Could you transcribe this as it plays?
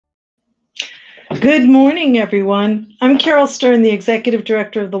Good morning, everyone. I'm Carol Stern, the Executive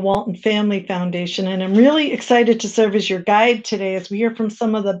Director of the Walton Family Foundation, and I'm really excited to serve as your guide today as we hear from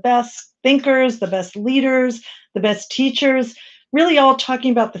some of the best thinkers, the best leaders, the best teachers, really all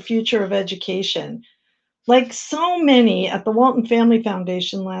talking about the future of education. Like so many at the Walton Family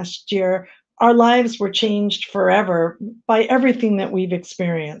Foundation last year, our lives were changed forever by everything that we've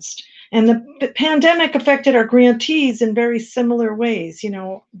experienced. And the pandemic affected our grantees in very similar ways,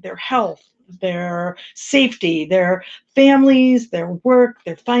 their health, their safety, their families, their work,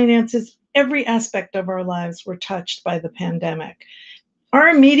 their finances. Every aspect of our lives were touched by the pandemic. Our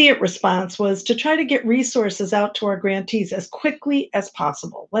immediate response was to try to get resources out to our grantees as quickly as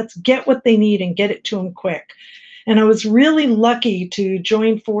possible. Let's get what they need and get it to them quick. And I was really lucky to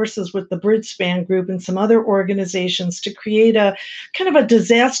join forces with the Bridgespan Group and some other organizations to create a kind of a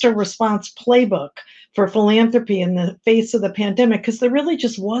disaster response playbook for philanthropy in the face of the pandemic, because there really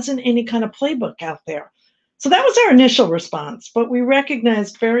just wasn't any kind of playbook out there. So that was our initial response, but we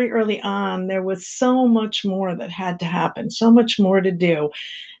recognized very early on there was so much more that had to happen, so much more to do.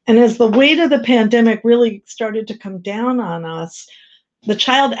 And as the weight of the pandemic really started to come down on us, the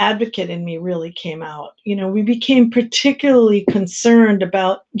child advocate in me really came out. We became particularly concerned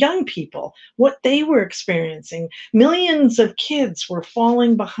about young people, what they were experiencing. Millions of kids were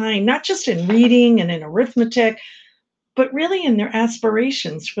falling behind, not just in reading and in arithmetic, but really in their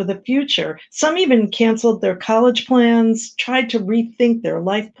aspirations for the future. Some even canceled their college plans, tried to rethink their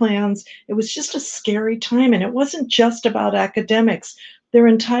life plans. It was just a scary time, and it wasn't just about academics. Their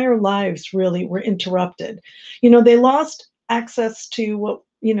entire lives really were interrupted. They lost access to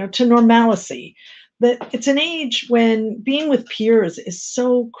to normalcy. But it's an age when being with peers is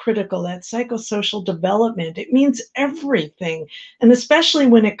so critical, that psychosocial development. It means everything, and especially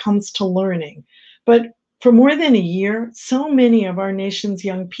when it comes to learning. But for more than a year, so many of our nation's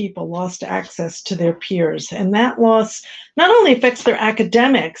young people lost access to their peers. And that loss not only affects their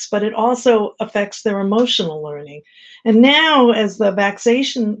academics, but it also affects their emotional learning. And now, as the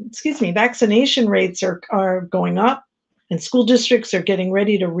vaccination rates are going up, and school districts are getting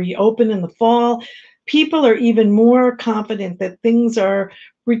ready to reopen in the fall, people are even more confident that things are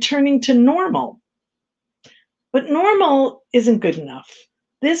returning to normal. But normal isn't good enough.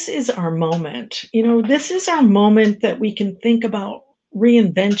 This is our moment. This is our moment that we can think about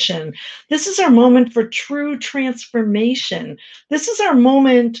reinvention. This is our moment for true transformation. This is our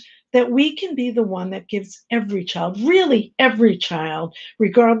moment that we can be the one that gives every child, really every child,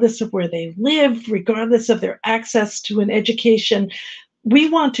 regardless of where they live, regardless of their access to an education. We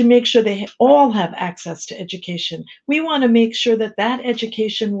want to make sure they all have access to education. We want to make sure that that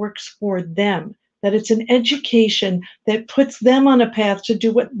education works for them, that it's an education that puts them on a path to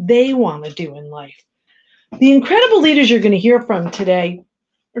do what they want to do in life. The incredible leaders you're going to hear from today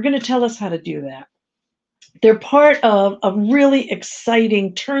are going to tell us how to do that. They're part of a really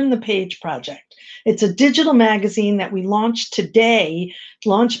exciting Turn the Page project. It's a digital magazine that we launched today,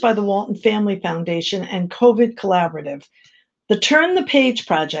 launched by the Walton Family Foundation and COVID Collaborative. The Turn the Page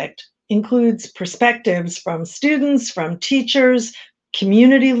project includes perspectives from students, from teachers,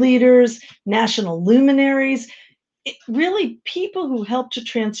 community leaders, national luminaries, really people who help to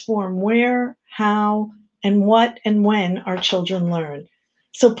transform where, how, and what and when our children learn.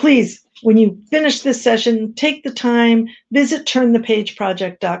 So please, when you finish this session, take the time, visit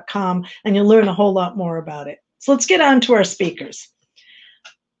turnthepageproject.com, and you'll learn a whole lot more about it. So let's get on to our speakers.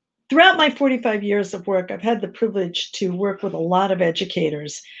 Throughout my 45 years of work, I've had the privilege to work with a lot of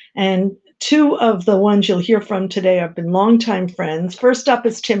educators, and two of the ones you'll hear from today have been longtime friends. First up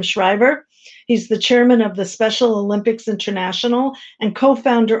is Tim Shriver. He's the chairman of the Special Olympics International and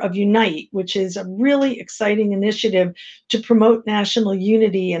co-founder of Unite, which is a really exciting initiative to promote national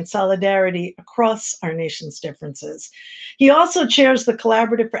unity and solidarity across our nation's differences. He also chairs the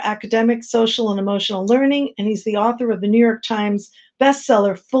Collaborative for Academic, Social, and Emotional Learning, and he's the author of the New York Times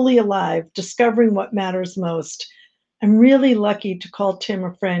bestseller, Fully Alive, Discovering What Matters Most. I'm really lucky to call Tim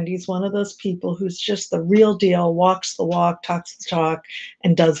a friend. He's one of those people who's just the real deal, walks the walk, talks the talk,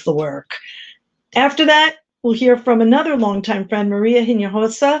 and does the work. After that, we'll hear from another longtime friend, Maria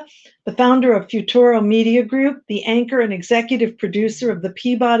Hinojosa, the founder of Futuro Media Group, the anchor and executive producer of the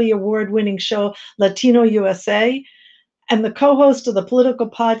Peabody Award-winning show Latino USA, and the co-host of the political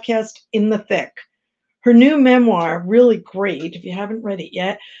podcast In the Thick. Her new memoir, really great, if you haven't read it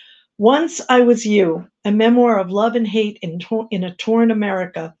yet, Once I Was You, a memoir of love and hate in a torn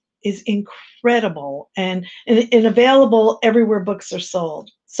America, is incredible and available everywhere books are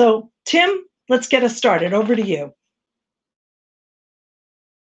sold. So, Tim, let's get us started. Over to you.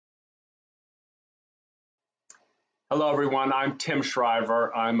 Hello, everyone. I'm Tim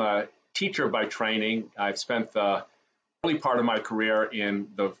Shriver. I'm a teacher by training. I've spent the early part of my career in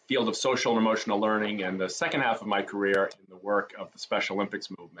the field of social and emotional learning, and the second half of my career in the work of the Special Olympics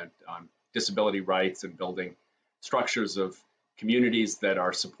movement on disability rights and building structures of communities that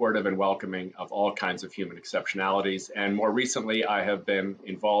are supportive and welcoming of all kinds of human exceptionalities. And more recently, I have been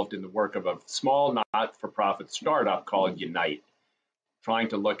involved in the work of a small not-for-profit startup called Unite, trying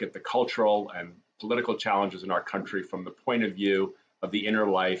to look at the cultural and political challenges in our country from the point of view of the inner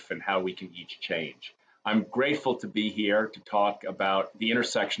life and how we can each change. I'm grateful to be here to talk about the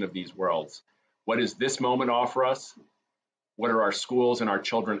intersection of these worlds. What does this moment offer us? What are our schools and our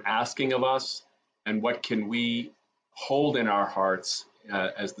children asking of us? And what can we hold in our hearts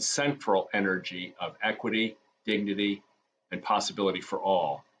as the central energy of equity, dignity, and possibility for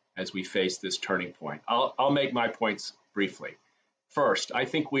all as we face this turning point? I'll make my points briefly. First, I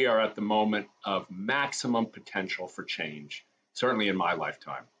think we are at the moment of maximum potential for change, certainly in my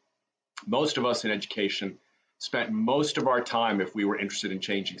lifetime. Most of us in education spent most of our time, if we were interested in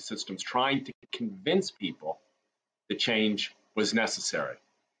changing systems, trying to convince people that change was necessary.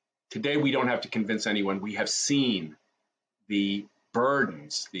 Today, we don't have to convince anyone. We have seen the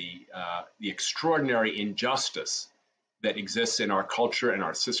burdens, the extraordinary injustice that exists in our culture, in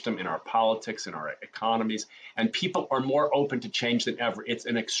our system, in our politics, in our economies, and people are more open to change than ever. It's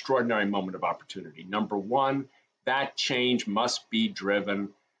an extraordinary moment of opportunity. Number one, that change must be driven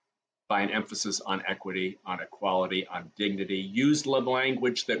by an emphasis on equity, on equality, on dignity. Use the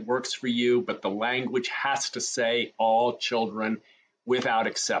language that works for you, but the language has to say all children, without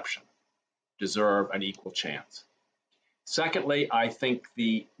exception, deserve an equal chance. Secondly, I think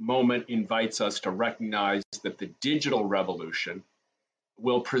the moment invites us to recognize that the digital revolution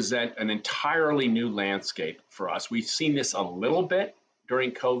will present an entirely new landscape for us. We've seen this a little bit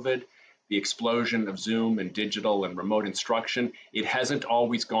during COVID, the explosion of Zoom and digital and remote instruction. It hasn't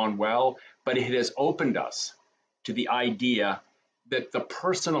always gone well, but it has opened us to the idea that the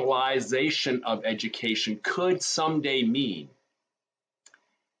personalization of education could someday mean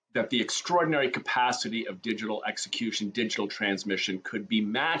that the extraordinary capacity of digital execution, digital transmission could be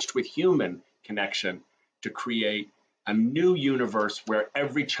matched with human connection to create a new universe where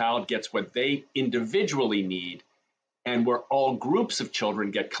every child gets what they individually need and where all groups of children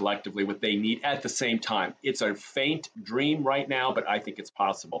get collectively what they need at the same time. It's a faint dream right now, but I think it's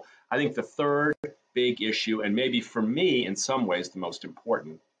possible. I think the third big issue, and maybe for me in some ways the most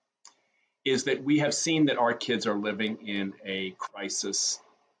important, is that we have seen that our kids are living in a crisis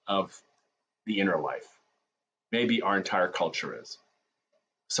of the inner life. Maybe our entire culture is.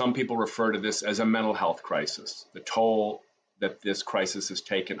 Some people refer to this as a mental health crisis, the toll that this crisis has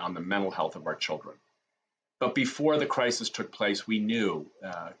taken on the mental health of our children. But before the crisis took place, we knew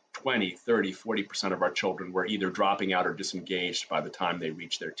 20, 30, 40% of our children were either dropping out or disengaged by the time they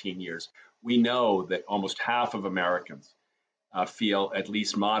reached their teen years. We know that almost half of Americans feel at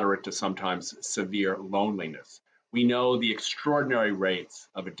least moderate to sometimes severe loneliness. We know the extraordinary rates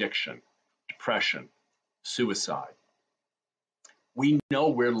of addiction, depression, suicide. We know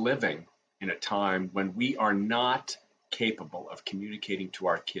we're living in a time when we are not capable of communicating to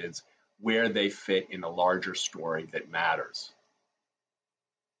our kids where they fit in a larger story that matters.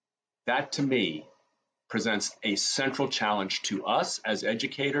 That, to me, presents a central challenge to us as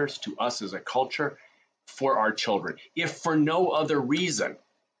educators, to us as a culture, for our children. If for no other reason,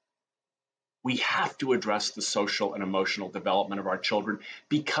 we have to address the social and emotional development of our children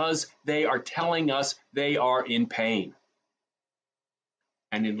because they are telling us they are in pain.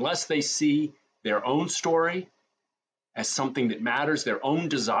 And unless they see their own story as something that matters, their own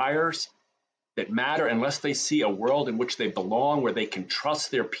desires that matter, unless they see a world in which they belong, where they can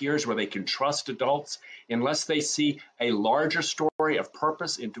trust their peers, where they can trust adults, unless they see a larger story of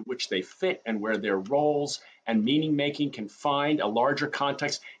purpose into which they fit and where their roles and meaning making can find a larger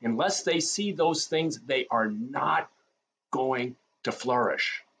context, unless they see those things, they are not going to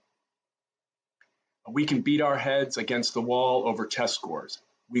flourish. We can beat our heads against the wall over test scores.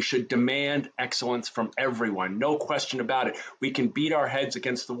 We should demand excellence from everyone, no question about it. We can beat our heads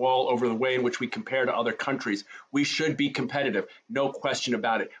against the wall over the way in which we compare to other countries. We should be competitive, no question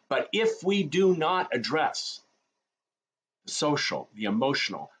about it. But if we do not address the social, the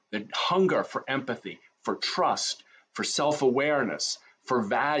emotional, the hunger for empathy, for trust, for self-awareness, for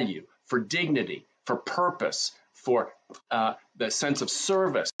value, for dignity, for purpose, for the sense of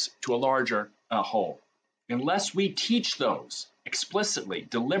service to a larger whole, unless we teach those explicitly,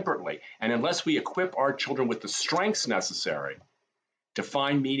 deliberately, and unless we equip our children with the strengths necessary to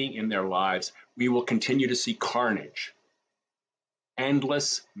find meaning in their lives, we will continue to see carnage,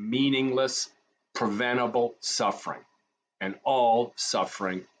 endless, meaningless, preventable suffering, and all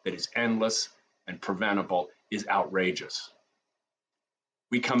suffering that is endless and preventable is outrageous.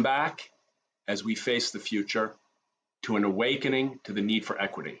 We come back as we face the future to an awakening to the need for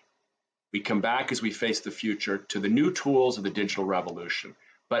equity. We come back as we face the future to the new tools of the digital revolution.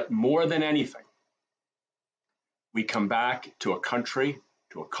 But more than anything, we come back to a country,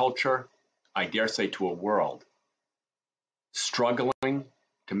 to a culture, I dare say to a world, struggling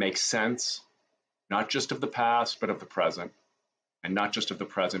to make sense, not just of the past, but of the present, and not just of the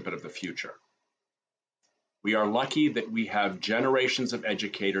present, but of the future. We are lucky that we have generations of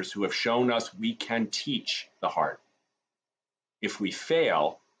educators who have shown us we can teach the heart. If we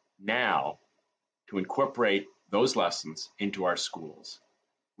fail now to incorporate those lessons into our schools,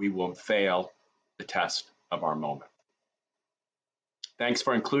 we will fail the test of our moment. Thanks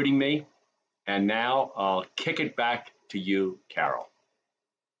for including me. And now I'll kick it back to you, Carol.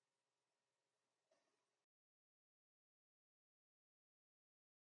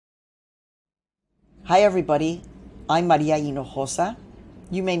 Hi, everybody. I'm Maria Hinojosa.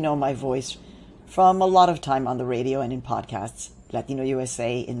 You may know my voice from a lot of time on the radio and in podcasts, Latino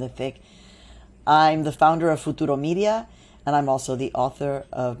USA, In the Thick. I'm the founder of Futuro Media, and I'm also the author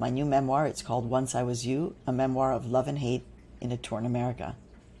of my new memoir. It's called Once I Was You, a memoir of love and hate in a torn America.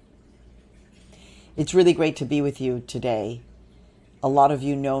 It's really great to be with you today. A lot of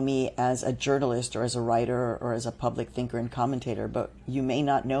you know me as a journalist or as a writer or as a public thinker and commentator, but you may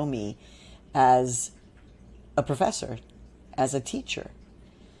not know me as a professor, as a teacher.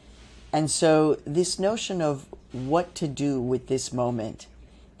 And so this notion of what to do with this moment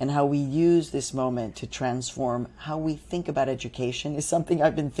and how we use this moment to transform how we think about education is something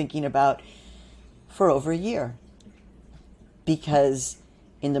I've been thinking about for over a year. Because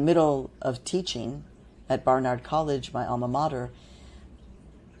in the middle of teaching at Barnard College, my alma mater,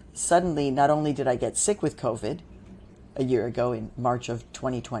 suddenly not only did I get sick with COVID a year ago in March of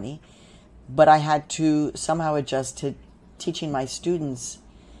 2020, but I had to somehow adjust to teaching my students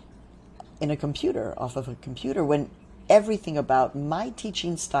in a computer, off of a computer, when everything about my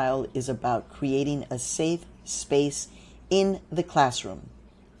teaching style is about creating a safe space in the classroom.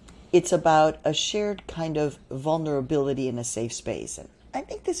 It's about a shared kind of vulnerability in a safe space. And I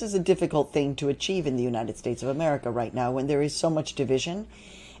think this is a difficult thing to achieve in the United States of America right now when there is so much division,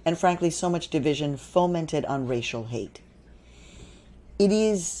 and frankly, so much division fomented on racial hate. It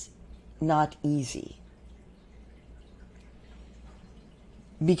is not easy.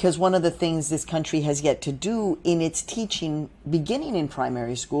 Because one of the things this country has yet to do in its teaching, beginning in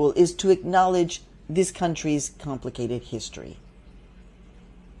primary school, is to acknowledge this country's complicated history.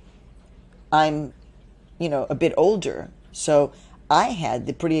 I'm, a bit older, so I had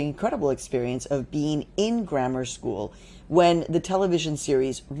the pretty incredible experience of being in grammar school when the television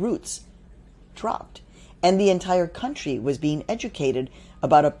series Roots dropped, and the entire country was being educated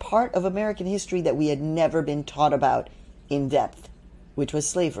about a part of American history that we had never been taught about in depth, which was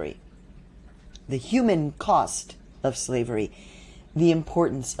slavery. The human cost of slavery, the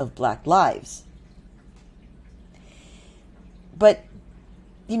importance of Black lives. But,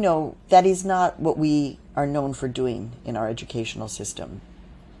 that is not what we are known for doing in our educational system.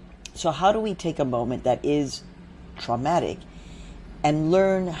 So how do we take a moment that is traumatic and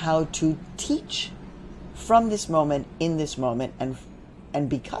learn how to teach from this moment, in this moment, and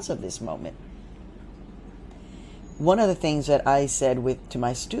because of this moment? One of the things that I said to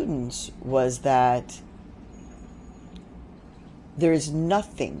my students was that there is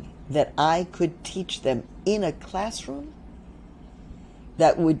nothing that I could teach them in a classroom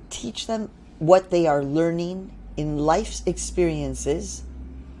that would teach them what they are learning in life's experiences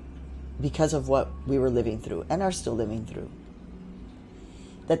because of what we were living through and are still living through.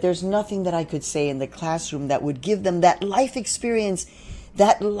 That there's nothing that I could say in the classroom that would give them that life experience,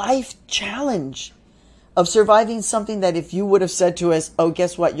 that life challenge of surviving something that if you would have said to us, oh,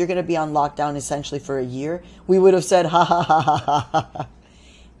 guess what, you're going to be on lockdown essentially for a year, we would have said, ha, ha, ha, ha, ha, ha.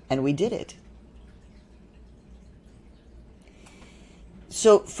 And we did it.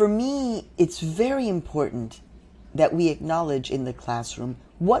 So for me, it's very important that we acknowledge in the classroom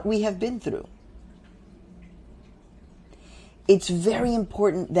what we have been through. It's very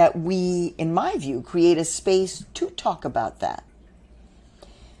important that we, in my view, create a space to talk about that.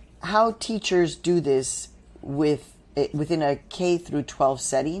 How teachers do this within a K through 12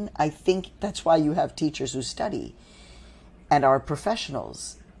 setting, I think that's why you have teachers who study and are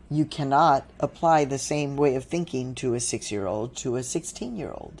professionals. You cannot apply the same way of thinking to a 6-year-old to a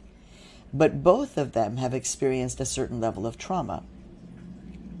 16-year-old. But both of them have experienced a certain level of trauma,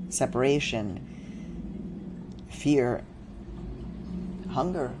 separation, fear,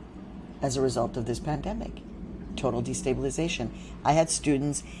 hunger as a result of this pandemic. total destabilization. I had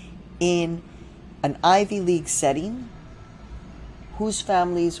students in an Ivy League setting whose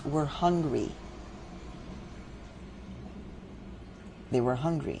families were hungry. They were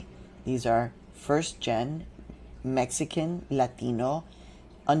hungry. These are first-gen Mexican, Latino,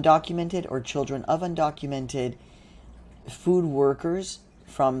 undocumented or children of undocumented food workers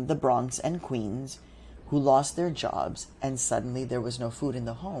from the Bronx and Queens who lost their jobs, and suddenly there was no food in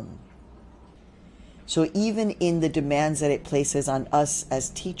the home. So even in the demands that it places on us as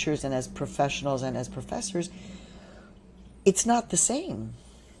teachers and as professionals and as professors, it's not the same.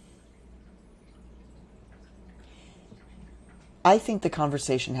 I think the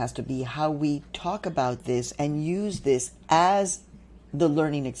conversation has to be how we talk about this and use this as the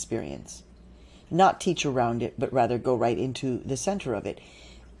learning experience. Not teach around it, but rather go right into the center of it.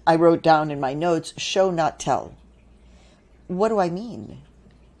 I wrote down in my notes, show, not tell. What do I mean?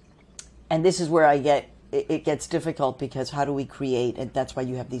 And this is where it gets difficult, because how do we create, and that's why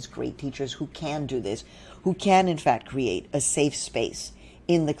you have these great teachers who can do this, who can in fact create a safe space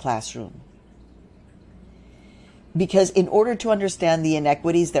in the classroom. Because in order to understand the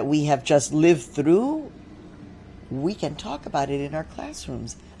inequities that we have just lived through, we can talk about it in our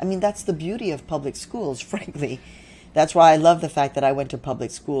classrooms. I mean, that's the beauty of public schools, frankly. That's why I love the fact that I went to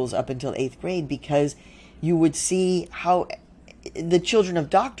public schools up until 8th grade, because you would see how the children of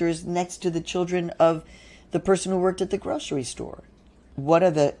doctors next to the children of the person who worked at the grocery store. What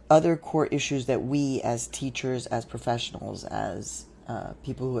are the other core issues that we as teachers, as professionals, as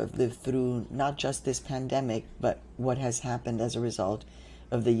people who have lived through not just this pandemic, but what has happened as a result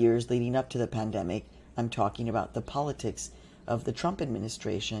of the years leading up to the pandemic? I'm talking about the politics of the Trump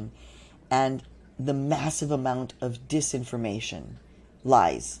administration and the massive amount of disinformation,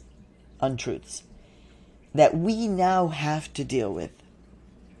 lies, untruths that we now have to deal with.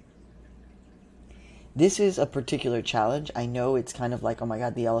 This is a particular challenge. I know it's kind of like, oh my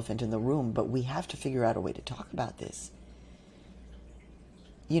God, the elephant in the room, but we have to figure out a way to talk about this.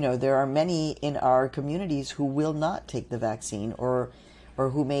 You know, there are many in our communities who will not take the vaccine or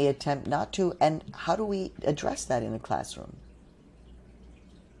who may attempt not to. And how do we address that in a classroom?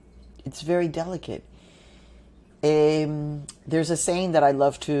 It's very delicate. There's a saying that I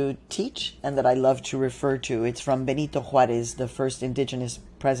love to teach and that I love to refer to. It's from Benito Juárez, the first indigenous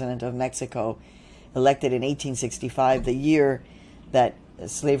president of Mexico, elected in 1865, the year that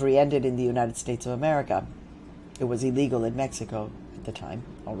slavery ended in the United States of America. It was illegal in Mexico at the time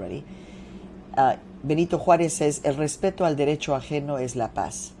already. Benito Juárez says, "El respeto al derecho ajeno es la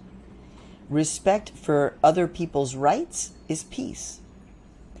paz." Respect for other people's rights is peace.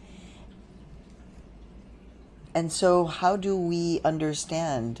 And so how do we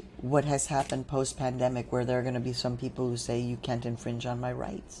understand what has happened post-pandemic, where there are going to be some people who say, you can't infringe on my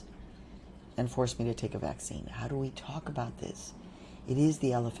rights and force me to take a vaccine? How do we talk about this? It is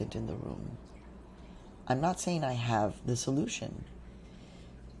the elephant in the room. I'm not saying I have the solution.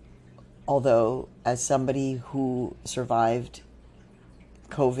 Although, as somebody who survived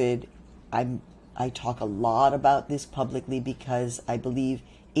COVID, I talk a lot about this publicly because I believe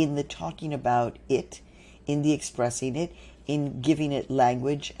in the talking about it, in the expressing it, in giving it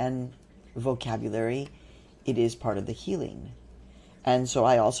language and vocabulary. It is part of the healing. And so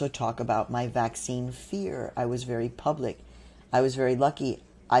I also talk about my vaccine fear. I was very public. I was very lucky.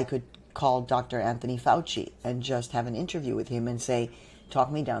 I could call Dr. Anthony Fauci and just have an interview with him and say,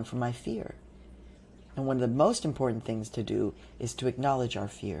 talk me down from my fear. And one of the most important things to do is to acknowledge our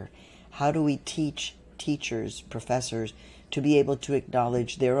fear. How do we teach teachers, professors, to be able to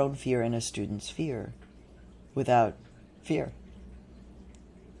acknowledge their own fear and a student's fear without fear?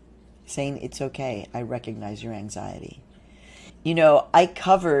 Saying, it's okay, I recognize your anxiety. You know, I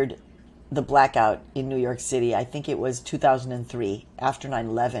covered the blackout in New York City. I think it was 2003, after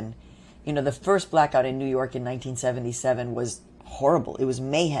 9/11. You know, the first blackout in New York in 1977 was horrible. It was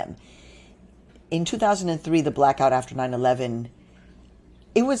mayhem. In 2003, the blackout after 9/11,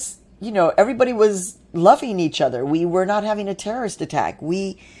 it was, you know, everybody was loving each other. We were not having a terrorist attack.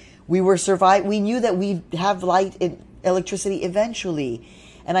 We were surviving. We knew that we'd have light and electricity eventually.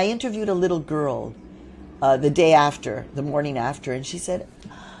 And I interviewed a little girl the day after, the morning after, and she said,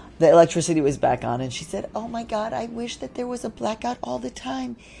 the electricity was back on, and she said, oh my God, I wish that there was a blackout all the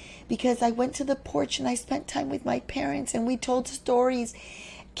time, because I went to the porch and I spent time with my parents and we told stories.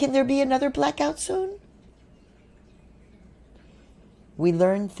 Can there be another blackout soon? We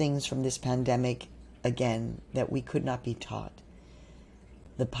learned things from this pandemic, again, that we could not be taught.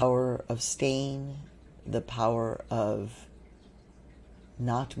 The power of staying, the power of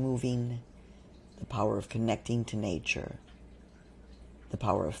not moving, the power of connecting to nature, the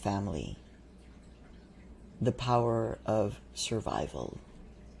power of family. the power of survival,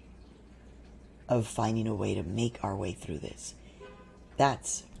 of finding a way to make our way through this.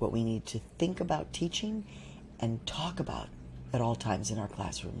 That's what we need to think about teaching and talk about at all times in our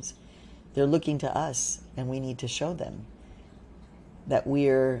classrooms. They're looking to us, and we need to show them that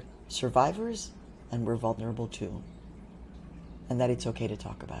we're survivors and we're vulnerable too, and that it's okay to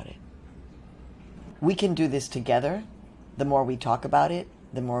talk about it. We can do this together. The more we talk about it,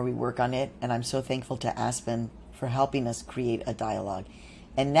 the more we work on it, and I'm so thankful to Aspen for helping us create a dialogue.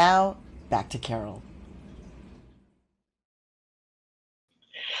 And now, back to Carol.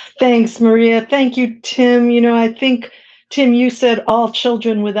 Thanks, Maria. Thank you, Tim. I think, Tim, you said all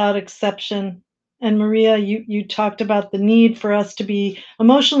children without exception. And Maria, you talked about the need for us to be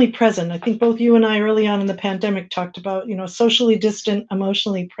emotionally present. I think both you and I early on in the pandemic talked about, socially distant,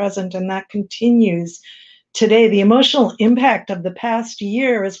 emotionally present, and that continues today. The emotional impact of the past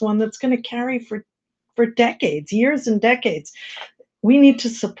year is one that's going to carry for decades, years and decades. We need to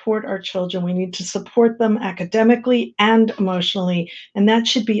support our children. We need to support them academically and emotionally. And that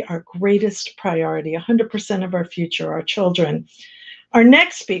should be our greatest priority. 100% of our future, our children. Our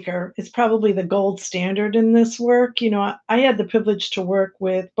next speaker is probably the gold standard in this work. I had the privilege to work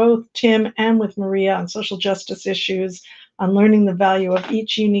with both Tim and with Maria on social justice issues, on learning the value of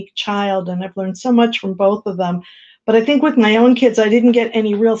each unique child. And I've learned so much from both of them. But I think with my own kids, I didn't get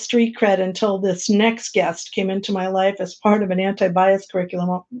any real street cred until this next guest came into my life as part of an anti-bias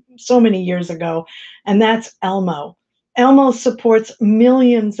curriculum so many years ago, and that's Elmo. Elmo supports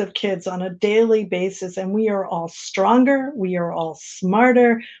millions of kids on a daily basis, and we are all stronger, we are all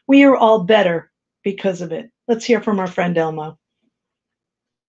smarter, we are all better because of it. Let's hear from our friend Elmo.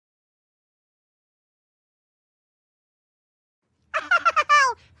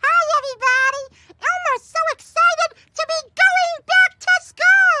 Hi, everybody! Elmo's so excited to be going back to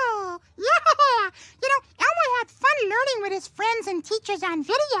school! Yeah! Elmo had fun learning with his friends and teachers on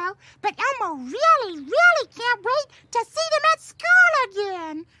video, but Elmo really can't wait to see them at school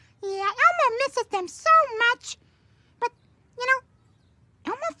again. Yeah, Elmo misses them so much. But,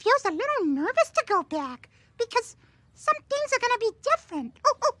 Elmo feels a little nervous to go back because some things are going to be different.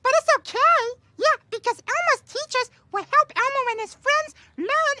 But it's okay. Yeah, because Elmo's teachers will help Elmo and his friends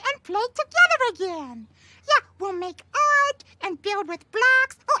learn and play together again. Yeah, we'll make art and build with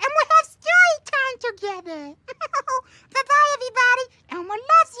blocks. And we'll have story time together. Bye-bye, everybody. Elmo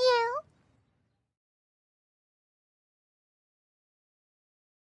loves you.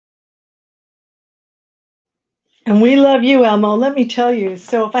 And we love you, Elmo. Let me tell you.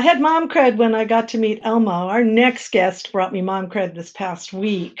 So if I had mom cred when I got to meet Elmo, our next guest brought me mom cred this past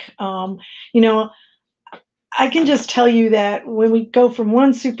week. I can just tell you that when we go from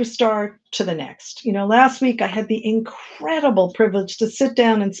one superstar to the next, last week I had the incredible privilege to sit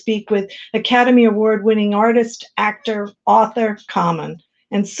down and speak with Academy Award winning artist, actor, author, Common.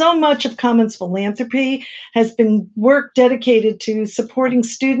 And so much of Common's philanthropy has been work dedicated to supporting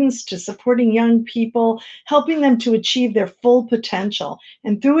students, to supporting young people, helping them to achieve their full potential.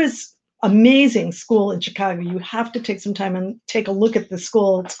 And through his amazing school in Chicago, you have to take some time and take a look at the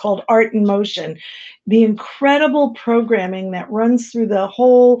school. It's called Art in Motion. The incredible programming that runs through the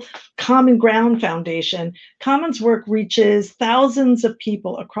whole Common Ground Foundation. Common's work reaches thousands of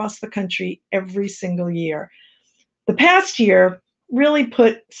people across the country every single year. The past year really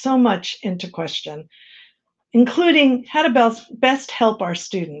put so much into question, including how to best help our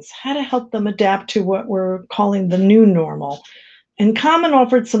students, how to help them adapt to what we're calling the new normal. And Common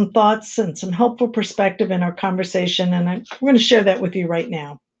offered some thoughts and some helpful perspective in our conversation, and we're going to share that with you right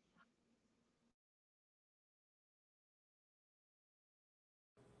now.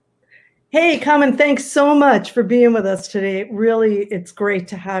 Hey, Common, thanks so much for being with us today. It's great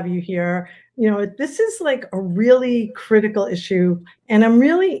to have you here. This is like a really critical issue, and I'm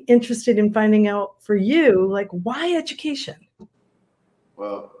really interested in finding out for you, why education?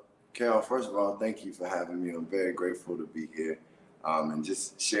 Well, Carol, first of all, thank you for having me. I'm very grateful to be here and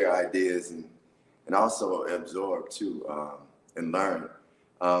just share ideas and also absorb too and learn.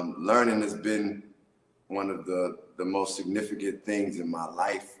 Learning has been one of the most significant things in my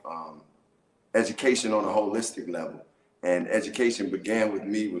life. Education on a holistic level. And education began with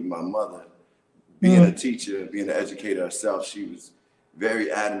me, with my mother. Being a teacher, being an educator herself, she was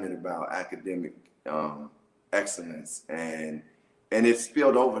very adamant about academic excellence. And it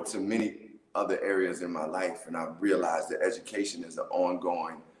spilled over to many other areas in my life. And I realized that education is an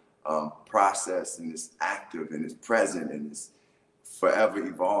ongoing process, and it's active and it's present and it's forever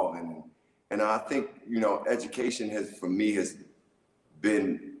evolving. And I think, education for me has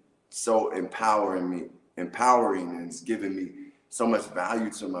been so empowering, and it's given me so much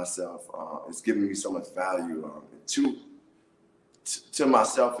value to myself. It's given me so much value to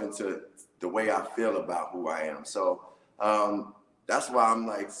myself and to the way I feel about who I am. So that's why I'm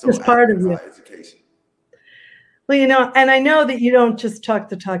like so It's part of active you. about education. Well, you know, and I know that you don't just talk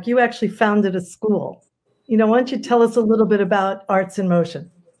the talk. You actually founded a school. You know, why don't you tell us a little bit about Arts in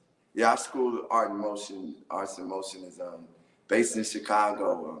Motion? Yeah, our school, Arts in Motion is based in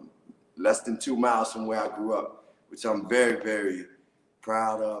Chicago, less than 2 miles from where I grew up, which I'm very, very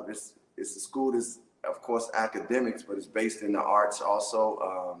proud of. It's a school that's, of course, academics, but it's based in the arts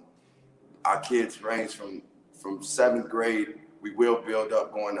also. Our kids range from 7th grade. We will build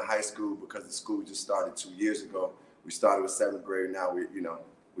up going to high school because the school just started 2 years ago. We started with 7th grade. Now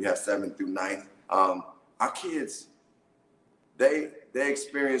we have 7th through 9th. Our kids, they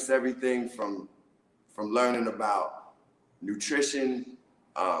experience everything from learning about nutrition.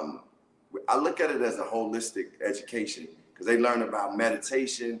 I look at it as a holistic education because they learn about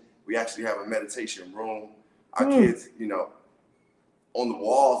meditation. We actually have a meditation room. Our kids, you know, on the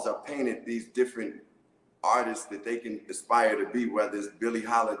walls are painted these different artists that they can aspire to be, whether it's Billie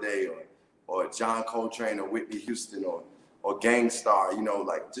Holiday or John Coltrane or Whitney Houston or Gang Starr, you know,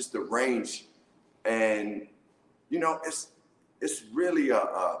 like just the range. And, you know, it's really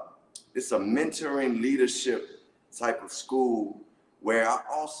it's a mentoring leadership type of school where I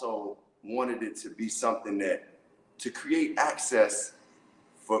also wanted it to be something to create access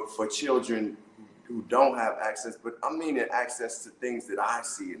for children who don't have access, but I mean access to things that I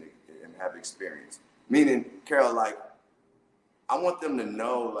see and have experienced. Meaning, Carol, like, I want them to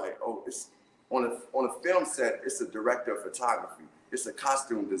know, like, oh, it's on a film set, it's a director of photography, it's a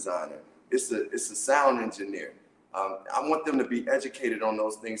costume designer, it's a sound engineer. I want them to be educated on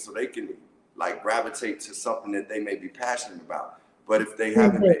those things so they can like gravitate to something that they may be passionate about. But if they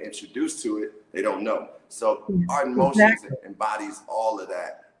haven't been introduced to it, they don't know. So Art in Motion embodies all of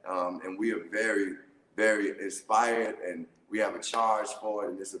that. And we are very, very inspired, and we have a charge for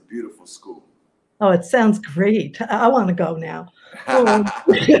it, and it's a beautiful school. Oh, it sounds great. I want to go now. You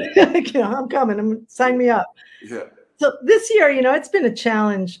know, I'm coming. Sign me up. Yeah. So this year, you know, it's been a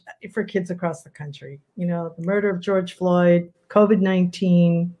challenge for kids across the country. You know, the murder of George Floyd,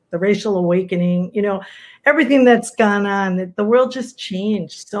 COVID-19, the racial awakening, you know, everything that's gone on. The world just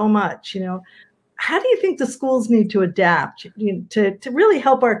changed so much, you know. How do you think the schools need to adapt to really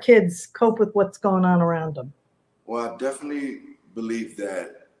help our kids cope with what's going on around them? Well, I definitely believe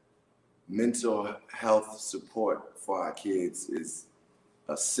that mental health support for our kids is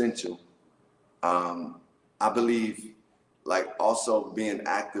essential. I believe, like, also being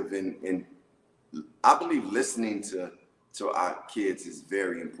active in I believe listening to our kids is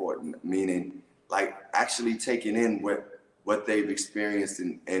very important, meaning like actually taking in what they've experienced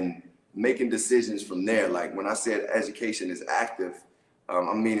and making decisions from there. Like when I said education is active,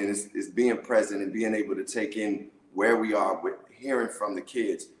 I'm meaning it's being present and being able to take in where we are with hearing from the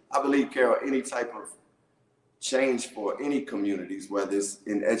kids. I believe, Carol, any type of change for any communities, whether it's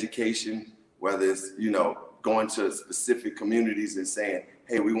in education, whether it's, you know, going to specific communities and saying,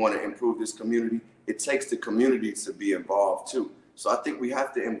 hey, we want to improve this community, it takes the community to be involved too. So I think we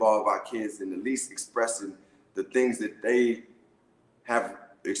have to involve our kids in at least expressing the things that they have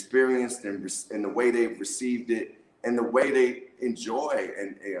experienced and the way they've received it and the way they enjoy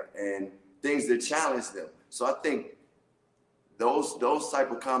and things that challenge them. So I think those type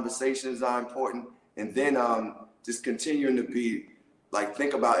of conversations are important. And then just continuing to be like,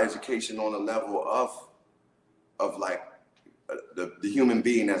 think about education on a level of like the human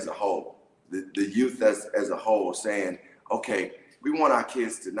being as a whole, the youth as a whole, saying, okay, we want our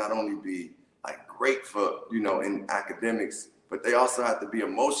kids to not only be like great for, you know, in academics, but they also have to be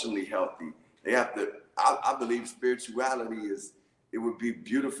emotionally healthy. They have to, I believe spirituality it would be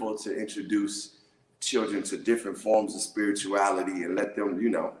beautiful to introduce children to different forms of spirituality and let them, you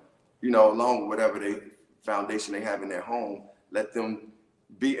know, along with whatever foundation they have in their home, let them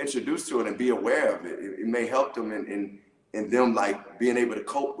be introduced to it and be aware of it. It may help them in them like being able to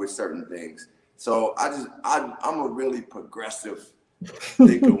cope with certain things. So I'm a really progressive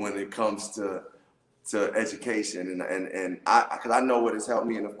thinker when it comes to education, and because I know what has helped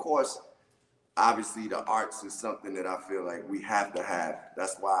me, and of course, obviously the arts is something that I feel like we have to have.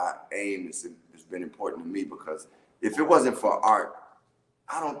 That's why AIM has been important to me, because if it wasn't for art,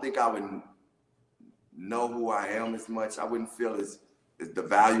 I don't think I would know who I am as much. I wouldn't feel as the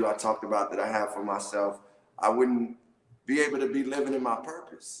value I talked about that I have for myself. I wouldn't be able to be living in my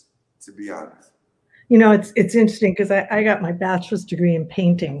purpose, to be honest. You know, it's interesting because I got my bachelor's degree in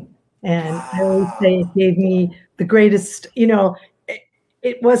painting, and I always say it gave me the greatest, you know,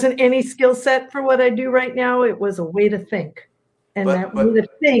 it wasn't any skill set for what I do right now. It was a way to think. and that way to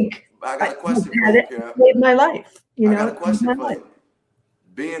but think I got a has question for had you, it Carol. saved my life. You I know, got a it saved question my for life. you.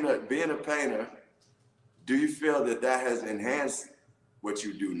 Being a painter, do you feel that that has enhanced what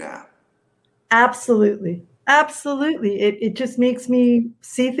you do now? Absolutely. Absolutely. It just makes me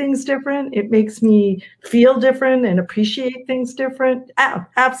see things different. It makes me feel different and appreciate things different.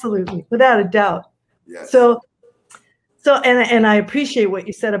 Absolutely, without a doubt. Yes. So and I appreciate what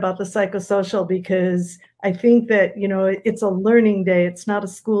you said about the psychosocial, because I think that, you know, it's a learning day. It's not a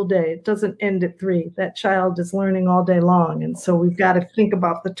school day. It doesn't end at 3. That child is learning all day long. And so we've got to think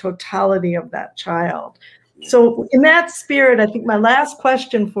about the totality of that child. So in that spirit, I think my last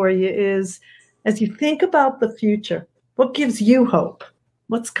question for you is, as you think about the future, what gives you hope?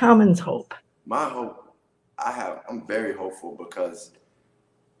 What's Common's hope? My hope, I'm very hopeful because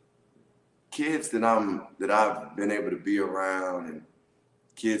kids that I've been able to be around, and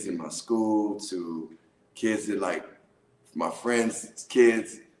kids in my school to kids that like my friends'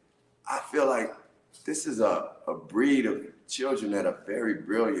 kids, I feel like this is a breed of children that are very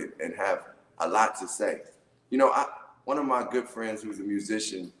brilliant and have a lot to say. You know, one of my good friends who's a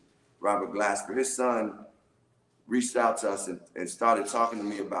musician, Robert Glasper, his son reached out to us and started talking to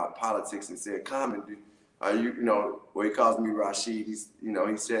me about politics and said, Common, are you, you know, well, he calls me Rashid. He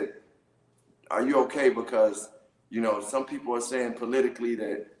said, are you okay? Because, you know, some people are saying politically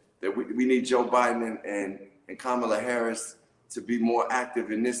that we need Joe Biden and Kamala Harris to be more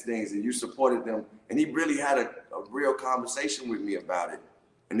active in these things, and you supported them. And he really had a real conversation with me about it.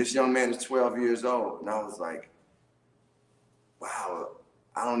 And this young man is 12 years old. And I was like, wow,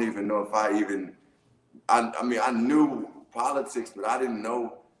 I don't even know if I mean, I knew politics, but I didn't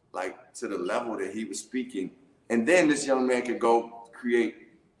know like to the level that he was speaking. And then this young man could go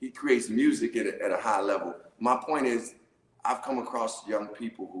he creates music at a high level. My point is, I've come across young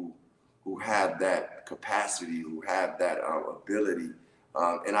people who have that capacity, who have that ability.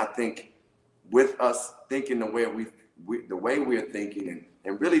 And I think with us thinking the way we're thinking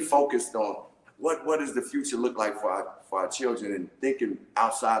and really focused on what does the future look like for our children, and thinking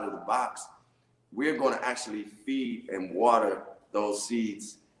outside of the box, we're going to actually feed and water those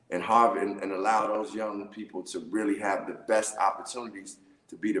seeds and harvest and allow those young people to really have the best opportunities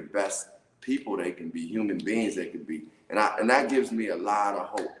to be the best people they can be, human beings they can be. And that gives me a lot of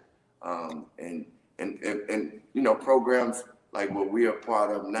hope. And you know, programs like what we are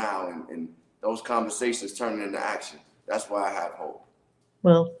part of now, and those conversations turning into action. That's why I have hope.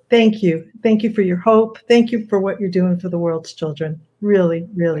 Well, thank you. Thank you for your hope. Thank you for what you're doing for the world's children. Really,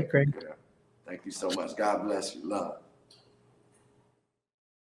 really great. Thank you so much. God bless you. Love.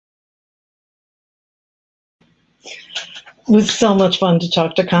 It was so much fun to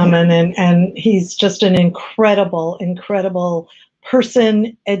talk to Common, and he's just an incredible, incredible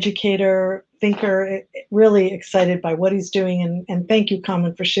person, educator, thinker, really excited by what he's doing. And thank you,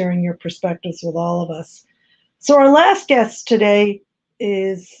 Common, for sharing your perspectives with all of us. So our last guest today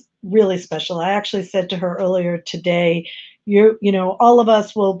is really special. I actually said to her earlier today, you know, all of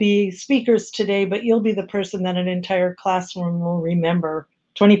us will be speakers today, but you'll be the person that an entire classroom will remember.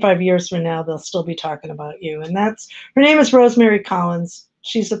 25 years from now, they'll still be talking about you. And her name is Rosemary Collins.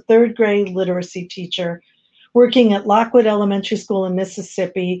 She's a 3rd grade literacy teacher working at Lockwood Elementary School in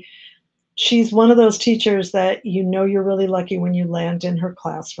Mississippi. She's one of those teachers that you know you're really lucky when you land in her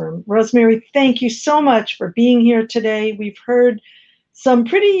classroom. Rosemary, thank you so much for being here today. We've heard some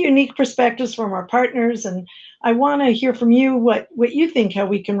pretty unique perspectives from our partners, and I want to hear from you what you think, how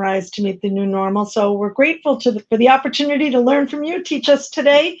we can rise to meet the new normal. So we're grateful for the opportunity to learn from you. Teach us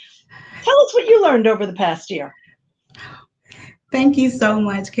today. Tell us what you learned over the past year. Thank you so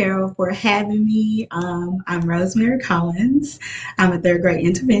much, Carol, for having me. I'm Rosemary Collins. I'm a 3rd grade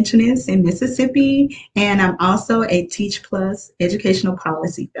interventionist in Mississippi, and I'm also a Teach Plus Educational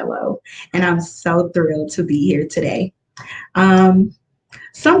Policy Fellow. And I'm so thrilled to be here today.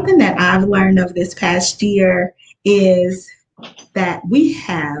 Something that I've learned over this past year is that we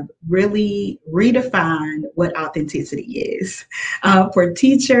have really redefined what authenticity is. For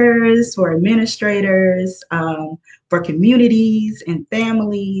teachers, for administrators, for communities and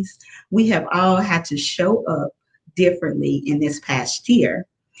families, we have all had to show up differently in this past year.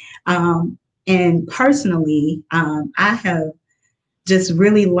 And personally, I have just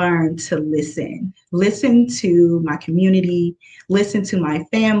really learned to listen to my community, listen to my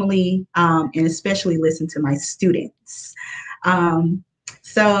family, and especially listen to my students.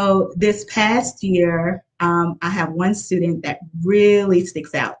 So this past year, I have one student that really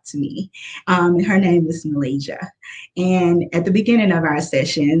sticks out to me, and her name is Malaysia. And at the beginning of our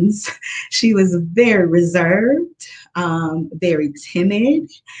sessions, she was very reserved, very timid.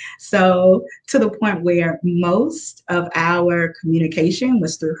 So to the point where most of our communication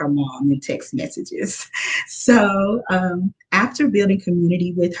was through her mom and text messages. So after building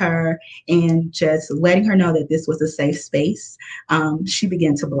community with her and just letting her know that this was a safe space, she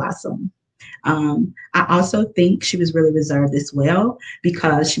began to blossom. I also think she was really reserved as well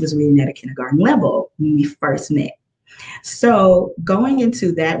because she was reading at a kindergarten level when we first met. So going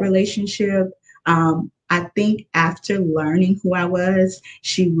into that relationship, I think after learning who I was,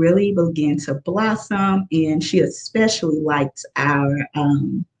 she really began to blossom, and she especially liked our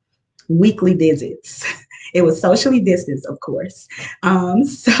weekly visits. It was socially distanced, of course. I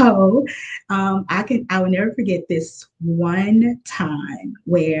will never forget this one time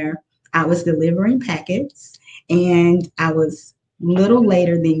where I was delivering packets and I was a little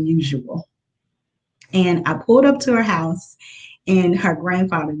later than usual. And I pulled up to her house and her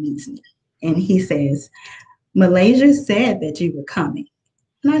grandfather meets me. And he says, Malaysia said that you were coming.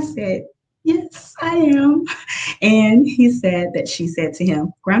 And I said, yes, I am. And he said that she said to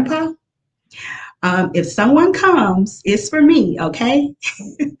him, Grandpa, if someone comes, it's for me, okay?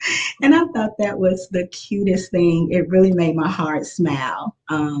 And I thought that was the cutest thing. It really made my heart smile.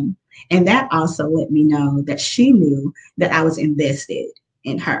 And that also let me know that she knew that I was invested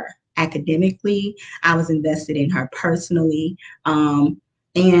in her. Academically, I was invested in her personally.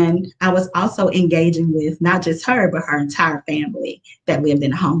 And I was also engaging with not just her, but her entire family that lived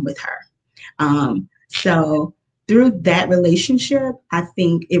in a home with her. So through that relationship, I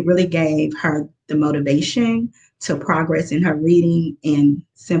think it really gave her the motivation to progress in her reading and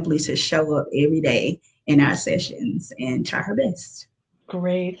simply to show up every day in our sessions and try her best.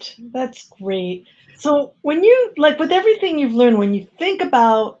 Great. That's great. So when you, like with everything you've learned, when you think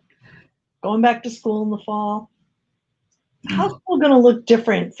about going back to school in the fall, how's school going to look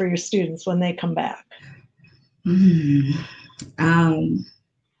different for your students when they come back?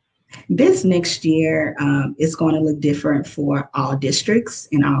 This next year is going to look different for all districts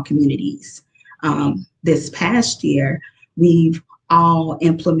and all communities. This past year, we've all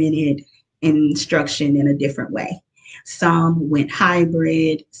implemented instruction in a different way. Some went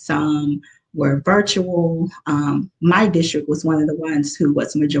hybrid, some were virtual. My district was one of the ones who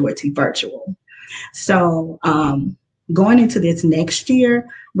was majority virtual. So going into this next year,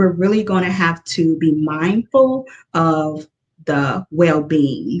 we're really going to have to be mindful of the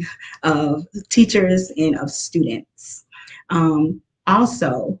well-being of teachers and of students.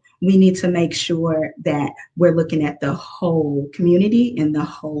 Also, we need to make sure that we're looking at the whole community and the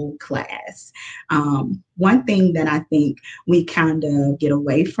whole class. One thing that I think we kind of get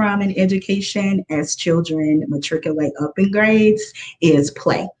away from in education as children matriculate up in grades is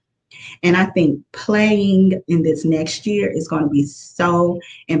play. And I think playing in this next year is going to be so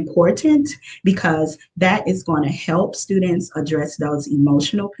important because that is going to help students address those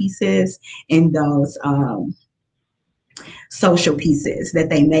emotional pieces and those social pieces that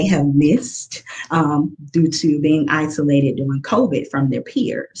they may have missed due to being isolated during COVID from their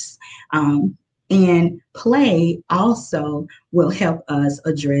peers. And play also will help us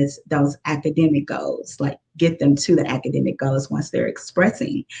address those academic goals, like get them to the academic goals once they're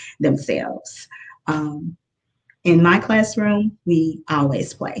expressing themselves. In my classroom, we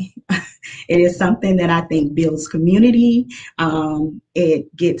always play. It is something that I think builds community.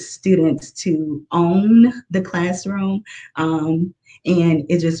 It gets students to own the classroom, and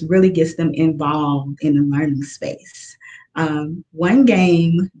it just really gets them involved in the learning space. One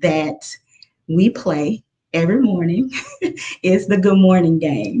game that we play every morning is the good morning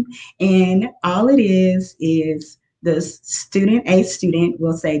game. And all it is the a student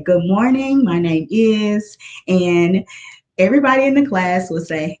will say, good morning, my name is, and everybody in the class will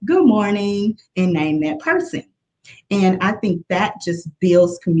say, good morning, and name that person. And I think that just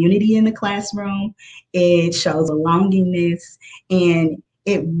builds community in the classroom. It shows belongingness, and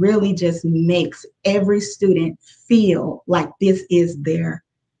it really just makes every student feel like this is their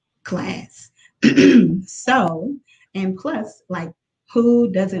class. So, and plus, like,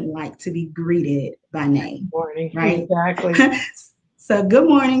 who doesn't like to be greeted by name? Morning. Right? Exactly. So, good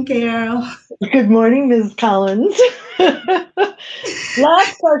morning, Carol. Good morning, Ms. Collins.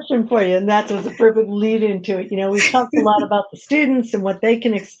 Last question for you, and that was a perfect lead into it. You know, we've talked a lot about the students and what they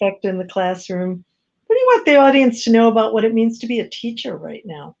can expect in the classroom. What do you want the audience to know about what it means to be a teacher right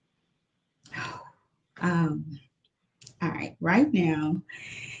now? All right, right now,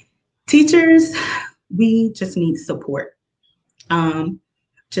 teachers, we just need support.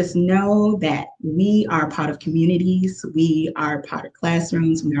 just know that we are part of communities, we are part of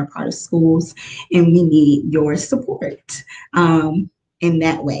classrooms, we are part of schools, and we need your support in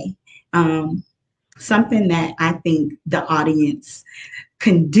that way. Something that I think the audience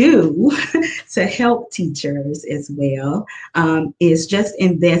can do to help teachers as well is just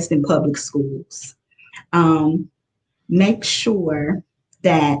invest in public schools. Make sure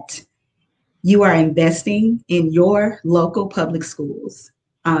that you are investing in your local public schools.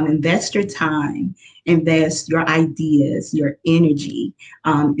 Invest your time, invest your ideas, your energy,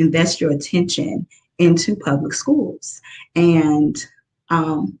 invest your attention into public schools. And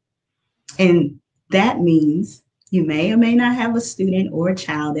that means you may or may not have a student or a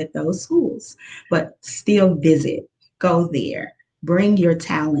child at those schools, but still visit, go there, bring your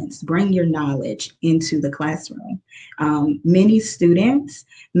talents, bring your knowledge into the classroom. Many students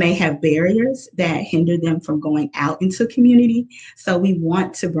may have barriers that hinder them from going out into community. So we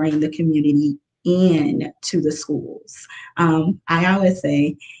want to bring the community in to the schools. I always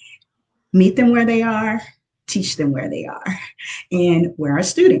say, meet them where they are, teach them where they are. And where are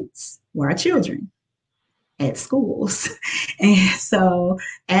students? Where are children? At schools. And so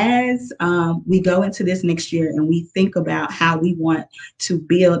as we go into this next year and we think about how we want to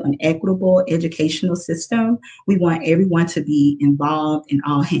build an equitable educational system, we want everyone to be involved and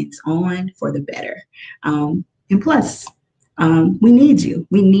all hands on for the better. And plus, we need you.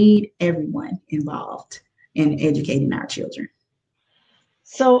 We need everyone involved in educating our children.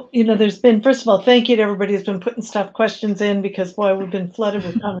 So, there's been, first of all, thank you to everybody who's been putting questions in, because boy, we've been flooded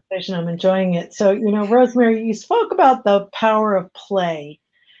with conversation. I'm enjoying it. So, Rosemary, you spoke about the power of play.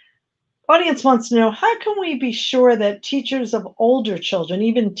 Audience wants to know, how can we be sure that teachers of older children,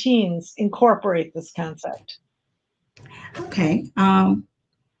 even teens, incorporate this concept? Okay.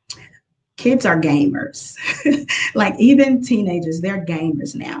 Kids are gamers. Like even teenagers, they're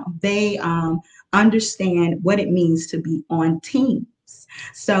gamers now. They understand what it means to be on teams.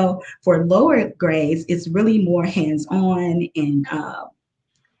 So for lower grades, it's really more hands-on and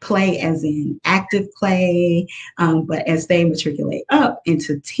play as in active play. But as they matriculate up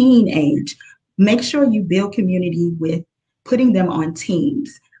into teenage, make sure you build community with putting them on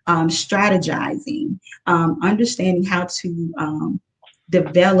teams, strategizing, understanding how to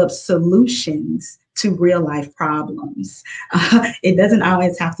develop solutions to real life problems. It doesn't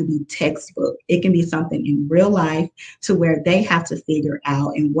always have to be textbook. It can be something in real life to where they have to figure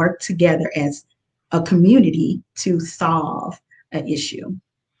out and work together as a community to solve an issue.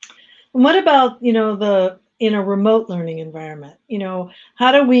 And what about, in a remote learning environment?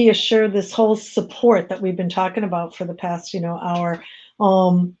 How do we assure this whole support that we've been talking about for the past, hour?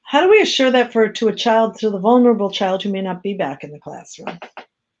 How do we assure that to the vulnerable child who may not be back in the classroom?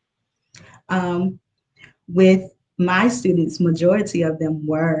 With my students, majority of them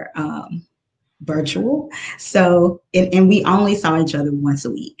were virtual. So, and we only saw each other once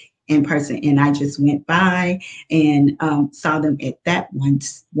a week in person. And I just went by and saw them at that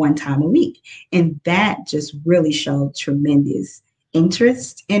one time a week. And that just really showed tremendous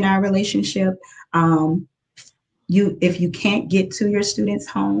interest in our relationship. If you can't get to your students'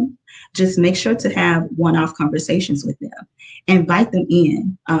 home, just make sure to have one-off conversations with them. Invite them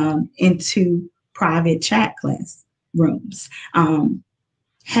into private chat class rooms.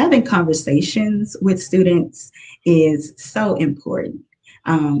 Having conversations with students is so important.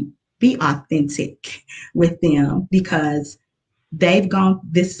 Be authentic with them because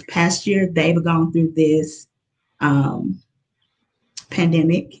this past year, they've gone through this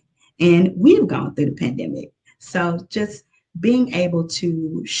pandemic and we've gone through the pandemic. So just being able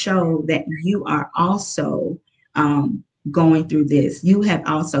to show that you are also going through this, you have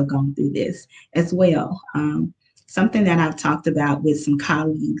also gone through this as well. Something that I've talked about with some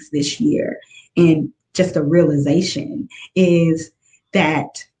colleagues this year and just a realization is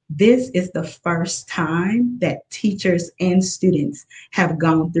that this is the first time that teachers and students have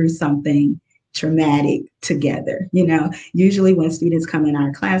gone through something traumatic together. Usually when students come in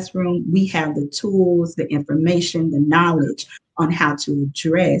our classroom, we have the tools, the information, the knowledge on how to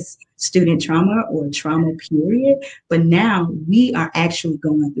address student trauma or trauma period. But now we are actually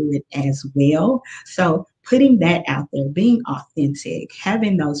going through it as well. So putting that out there, being authentic,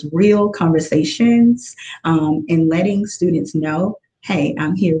 having those real conversations, and letting students know, hey,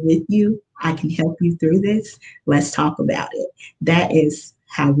 I'm here with you. I can help you through this. Let's talk about it. That is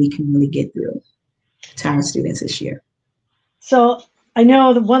how we can really get through to our students this year. So I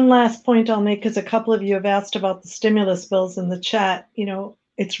know the one last point I'll make, because a couple of you have asked about the stimulus bills in the chat.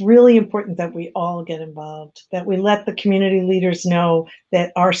 it's really important that we all get involved, that we let the community leaders know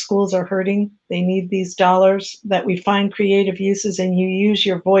that our schools are hurting, they need these dollars, that we find creative uses and you use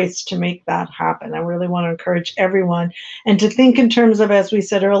your voice to make that happen. I really want to encourage everyone and to think in terms of, as we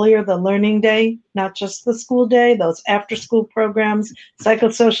said earlier, the learning day, not just the school day, those after school programs,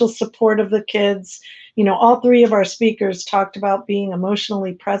 psychosocial support of the kids. You know, all three of our speakers talked about being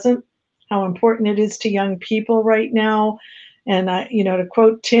emotionally present, how important it is to young people right now. And to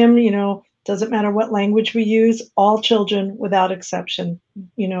quote Tim, doesn't matter what language we use, all children without exception,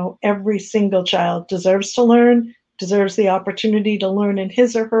 every single child deserves to learn, deserves the opportunity to learn in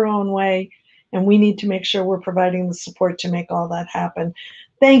his or her own way. And we need to make sure we're providing the support to make all that happen.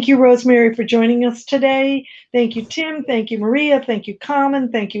 Thank you, Rosemary, for joining us today. Thank you, Tim. Thank you, Maria. Thank you,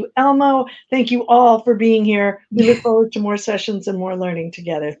 Carmen. Thank you, Elmo. Thank you all for being here. We look forward to more sessions and more learning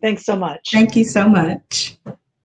together. Thanks so much. Thank you so much.